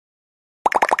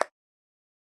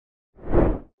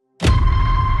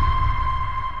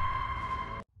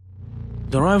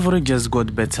The rivalry just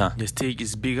got better. The stage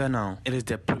is bigger now. It is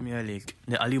the Premier League.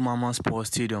 The Ali Mama Sports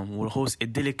Stadium will host a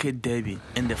delicate derby,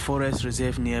 and the forest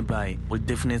reserve nearby will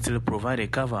definitely provide a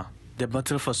cover. The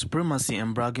battle for supremacy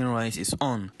and bragging rights is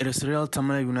on. It is Real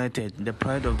Tamale United, the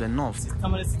pride of the North.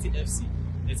 Tamale City FC,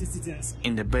 the citizens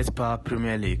in the best power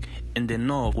Premier League, and the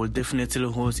North will definitely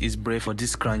host its brave for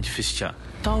this crunch fixture.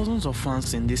 Thousands of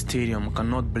fans in this stadium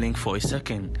cannot blink for a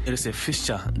second. It is a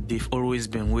fixture they've always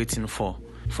been waiting for.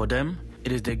 For them,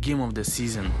 it is the game of the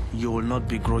season. You will not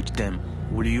begrudge them,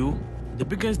 will you? The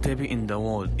biggest derby in the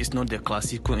world is not the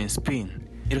Clasico in Spain.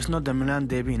 It is not the Milan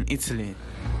derby in Italy.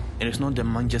 It is not the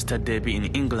Manchester derby in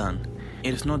England.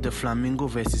 It is not the Flamengo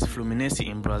versus Fluminense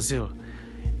in Brazil.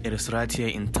 It is right here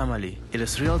in Tamale. It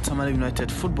is Real Tamale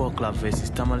United Football Club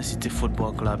versus Tamale City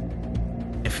Football Club,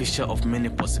 a fixture of many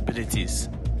possibilities.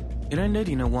 It ended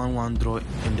in a 1-1 draw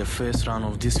in the first round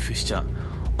of this fixture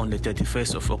on the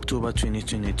 31st of October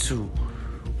 2022.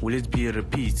 Will it be a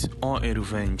repeat or a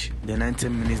revenge? The 90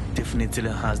 minutes definitely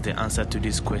has the answer to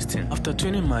this question. After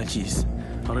 20 matches,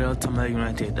 Real Tamale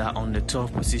United are on the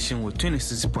 12th position with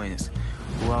 26 points,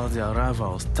 while their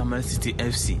rivals Tamale City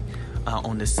FC are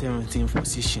on the 17th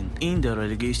position in the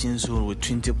relegation zone with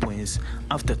 20 points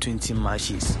after 20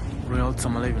 matches. Real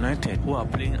Tamale United, who are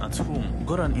playing at home,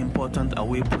 got an important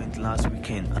away point last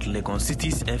weekend at Legon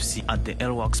Cities FC at the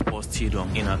El Wak Sports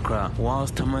Stadium in Accra,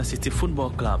 whilst Tamale City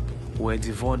Football Club were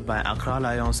devoured by Accra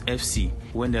Lions FC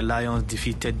when the Lions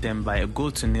defeated them by a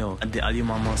 1-0 at the Ali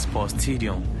Mama Sports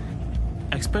Stadium.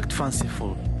 Expect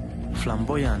fanciful,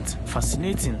 flamboyant,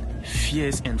 fascinating,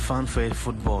 fierce and fanfare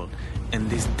football in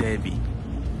this derby.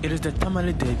 It is the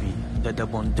Tamale Derby, the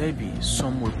Dabon Derby,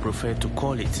 some would prefer to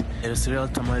call it. It is Real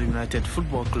Tamale United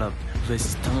Football Club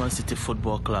versus Tamale City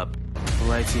Football Club,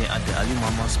 right here at the Ali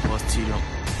Mama Sports Stadium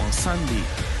on Sunday,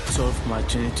 12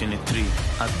 March 2023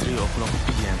 at 3 o'clock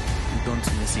p.m.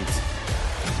 Don't miss it.